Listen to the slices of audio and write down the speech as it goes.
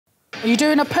Are you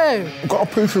doing a poo? I've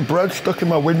got a piece of bread stuck in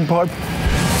my windpipe.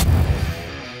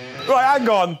 Right, hang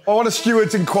on. I want a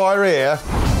steward's inquiry here.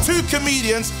 2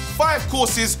 comedians, 5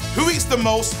 courses, who eats the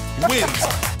most wins.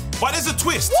 But there's a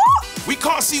twist. What? We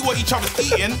can't see what each other's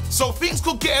eating, so things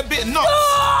could get a bit nuts.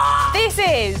 This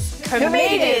is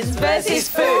Comedians versus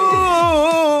Food.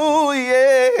 Oh,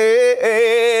 yeah.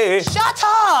 Shut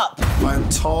up! I am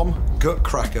Tom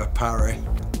Gutcracker Parry,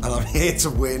 and I'm here to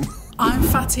win. I'm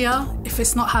Fatiha. If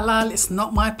it's not halal, it's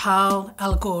not my pal,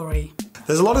 Ghorri.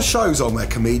 There's a lot of shows on where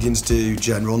comedians do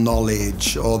general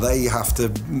knowledge, or they have to, I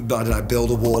don't know, build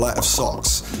a wall out of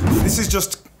socks. This is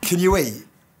just, can you eat?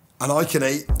 And I can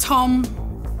eat. Tom,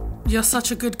 you're such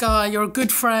a good guy. You're a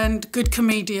good friend, good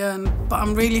comedian, but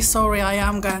I'm really sorry I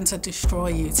am going to destroy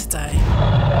you today.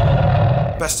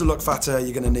 Best of luck, Fatiha,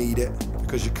 you're going to need it,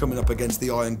 because you're coming up against the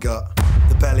Iron Gut,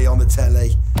 the belly on the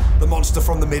telly, the monster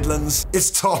from the Midlands.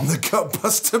 It's Tom the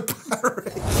Gutbuster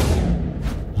Parry.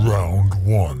 Round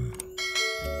 1.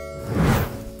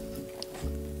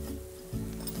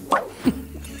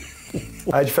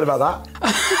 How'd you feel about that?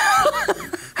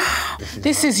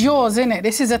 This is yours, isn't it?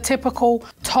 This is a typical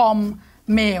Tom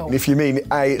meal. If you mean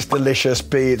A, it's delicious,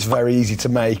 B, it's very easy to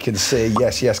make, and C,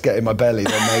 yes, get in my belly,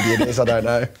 then maybe it is, I don't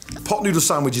know. Pot noodle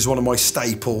sandwich is one of my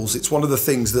staples. It's one of the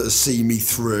things that has seen me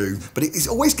through, but it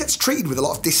always gets treated with a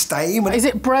lot of disdain. Is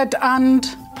it bread and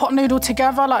pot noodle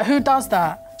together? Like, who does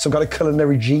that? Some kind of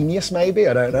culinary genius, maybe,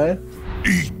 I don't know.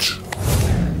 Eat.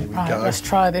 Right, let's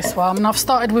try this one. I've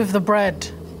started with the bread.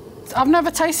 I've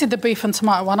never tasted the beef and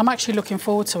tomato one. I'm actually looking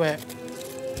forward to it.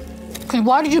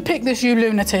 Why did you pick this, you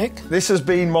lunatic? This has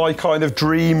been my kind of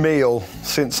dream meal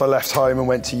since I left home and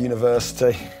went to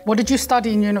university. What did you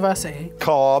study in university?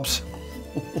 Carbs.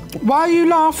 Why are you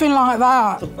laughing like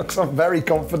that? Because I'm very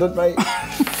confident, mate.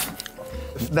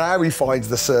 Now he finds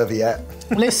the serviette.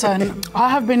 Listen, I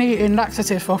have been eating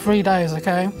laxative for 3 days,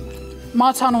 OK?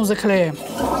 My tunnels are clear.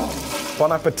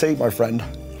 Bon appetit, my friend.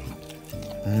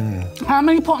 How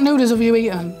many pot noodles have you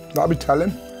eaten? That'll be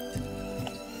telling.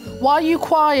 Why are you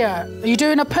quiet? Are you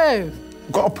doing a poo?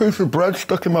 I've got a piece of bread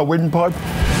stuck in my windpipe.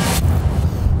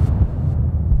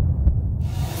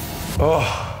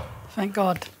 Oh. Thank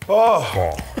God.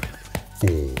 Oh.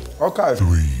 5, 4, OK.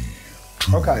 3,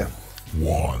 2, OK.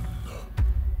 1.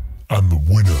 And the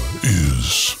winner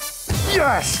is...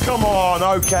 Yes, come on,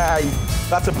 OK.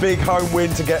 That's a big home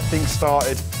win to get things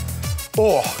started.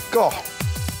 Oh, God.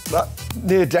 That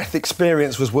near-death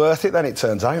experience was worth it then, it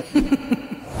turns out.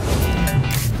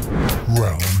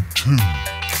 Round 2.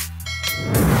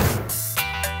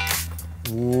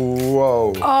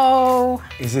 Whoa. Oh.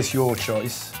 Is this your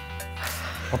choice?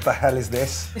 What the hell is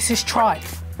this? This is tripe,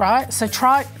 right? So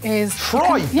tripe is...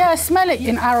 Tripe? Yeah, smelly.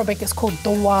 In Arabic, it's called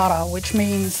dawara, which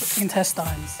means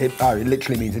intestines. It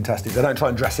literally means intestines. They don't try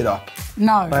and dress it up.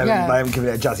 No, They haven't given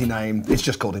it a jazzy name. It's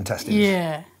just called intestines.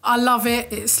 Yeah. I love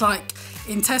it. It's like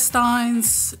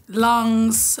intestines,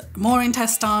 lungs, more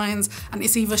intestines, and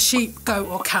it's either sheep, goat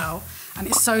or cow. And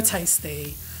it's so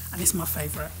tasty, and it's my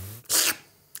favourite.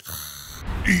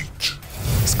 Eat.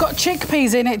 It's got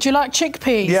chickpeas in it. Do you like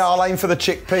chickpeas? Yeah, I'll aim for the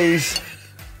chickpeas.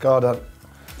 God, I'm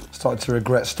starting to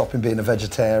regret stopping being a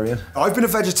vegetarian. I've been a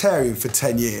vegetarian for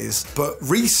 10 years, but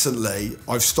recently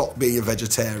I've stopped being a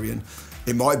vegetarian.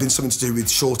 It might have been something to do with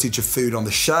shortage of food on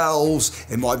the shelves.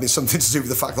 It might have been something to do with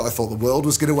the fact that I thought the world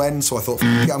was going to end, so I thought,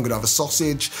 I'm going to have a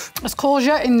sausage. There's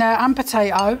courgette in there and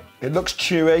potato. It looks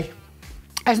chewy.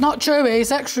 It's not chewy, it's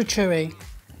extra chewy.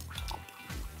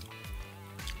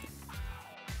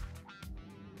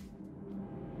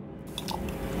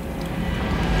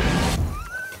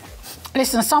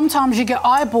 Listen, sometimes you get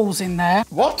eyeballs in there.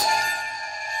 What?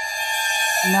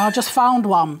 No, I just found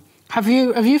one. Have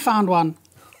you found one?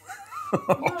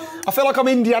 I feel like I'm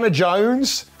Indiana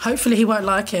Jones. Hopefully he won't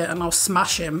like it and I'll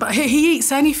smash him. But he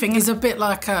eats anything. He's a bit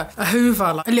like a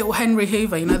Hoover, like a little Henry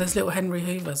Hoover. You know, there's little Henry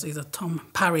Hoovers. He's a Tom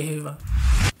Parry Hoover.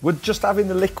 Would just having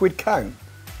the liquid count?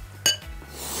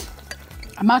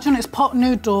 Imagine it's pot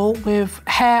noodle with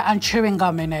hair and chewing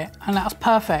gum in it, and that's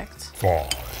perfect.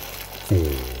 5, 4,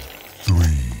 3,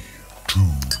 2,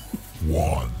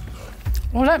 1.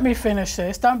 Well, let me finish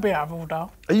this. Don't be out of order.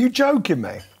 Are you joking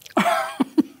me?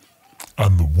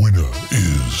 And the winner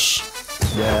is...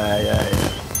 Yeah.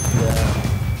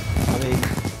 I mean...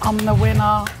 I'm the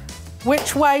winner.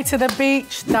 Which way to the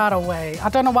beach? That away. I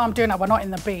don't know why I'm doing that. We're not in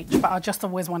the beach, but I just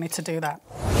always wanted to do that.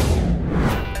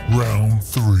 Round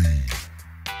 3.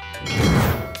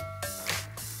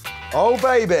 Oh,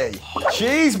 baby.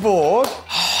 Cheese board.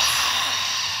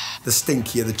 The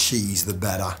stinkier the cheese, the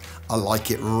better. I like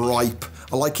it ripe.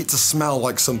 I like it to smell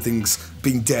like something's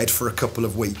been dead for a couple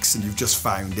of weeks and you've just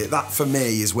found it. That, for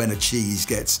me, is when a cheese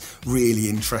gets really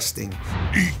interesting.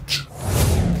 Eat.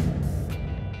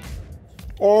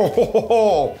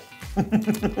 Oh,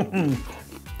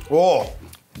 oh,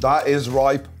 that is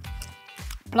ripe.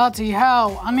 Bloody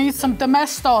hell, I need some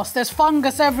domestos. There's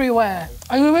fungus everywhere.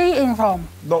 Are you eating some?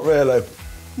 Not really.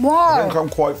 Why? I think I'm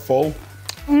quite full.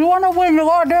 You want to win, you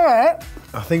got to do it.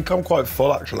 I think I'm quite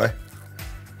full, actually.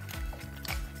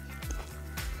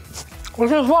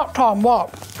 This is what time?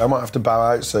 What? I might have to bow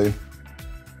out soon.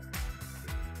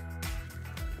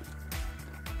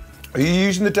 Are you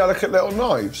using the delicate little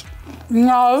knives?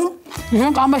 No. You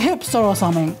think I'm a hipster or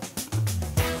something?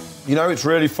 You know, it's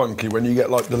really funky when you get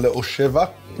like the little shiver.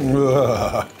 Do you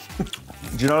know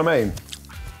what I mean?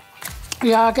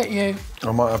 Yeah, I get you.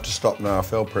 I might have to stop now. I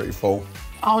feel pretty full.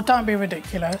 Oh, don't be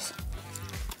ridiculous.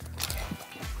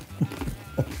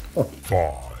 5,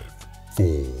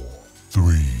 4,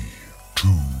 3, 2,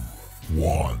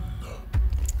 1.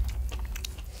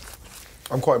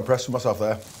 I'm quite impressed with myself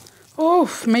there.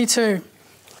 Oof, me too.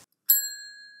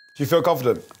 Do you feel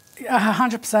confident?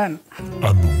 100%. And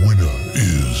the winner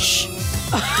is...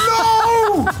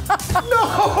 No! No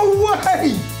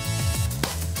way!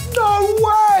 No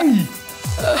way!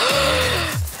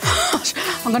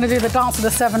 I'm going to do the dance of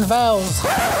the 7 veils.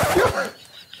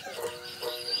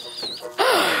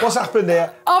 What's happened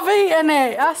here? I've eaten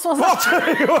it. That's what's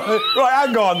happened. Right,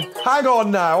 hang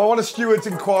on now. I want a steward's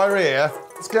inquiry here.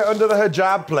 Let's get under the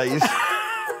hijab, please.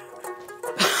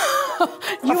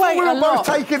 You I ate we a were lot.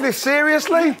 both taking this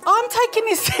seriously. I'm taking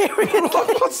this seriously.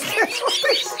 What's this? What's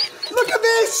this? Look at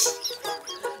this!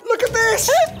 Look at this!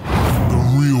 The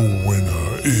real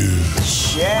winner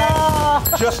is... Yeah!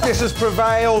 Justice has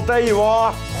prevailed. There you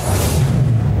are.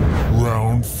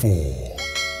 Round 4.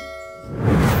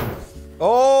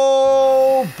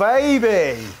 Oh,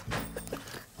 baby!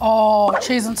 Oh,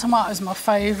 cheese and tomato is my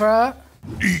favourite.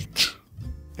 Eat.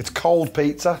 It's cold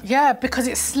pizza. Yeah, because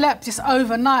it slept. It's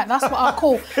overnight. That's what I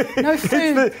call no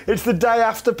food. It's the day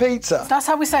after pizza. That's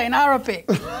how we say it in Arabic.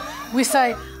 We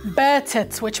say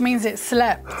betet, which means it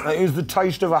slept. It was the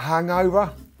taste of a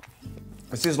hangover.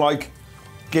 This is like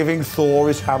giving Thor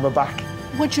his hammer back.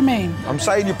 What do you mean? I'm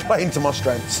saying you're playing to my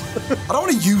strengths. I don't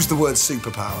want to use the word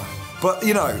superpower, but,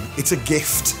 you know, it's a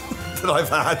gift that I've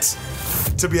had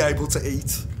to be able to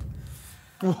eat.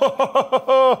 Whoa!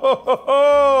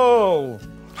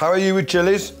 How are you with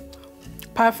chilies?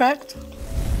 Perfect.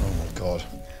 Oh my God.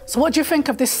 So what do you think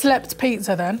of this slept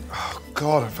pizza then? Oh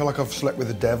God, I feel like I've slept with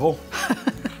the devil.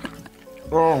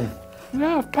 Oh.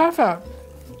 Yeah, perfect.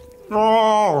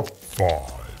 Oh.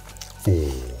 5, 4,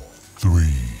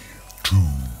 3, 2,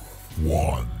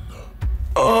 1.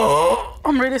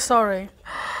 I'm really sorry.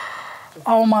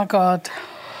 Oh my God.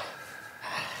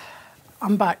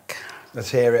 I'm back. Let's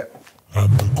hear it.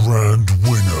 And the grand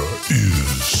winner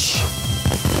is...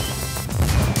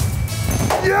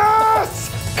 Yes!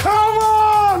 Come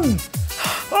on!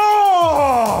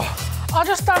 Oh! I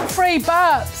just done 3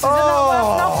 burps. Is it not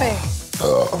worth nothing?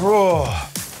 Oh.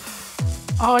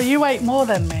 Oh, you ate more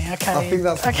than me, okay. I think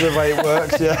that's the way it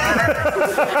works, yeah.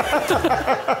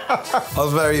 I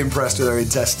was very impressed with her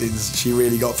intestines. She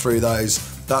really got through those.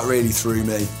 That really threw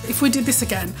me. If we did this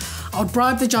again, I'd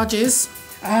bribe the judges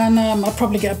and I'd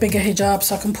probably get a bigger hijab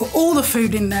so I can put all the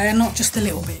food in there, not just a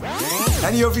little bit.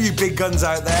 Any of you big guns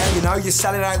out there, you know, you're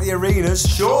selling out the arenas?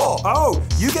 Sure. Oh,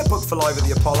 you get booked for Live at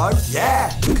the Apollo?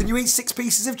 Yeah. Can you eat 6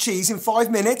 pieces of cheese in 5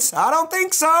 minutes? I don't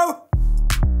think so.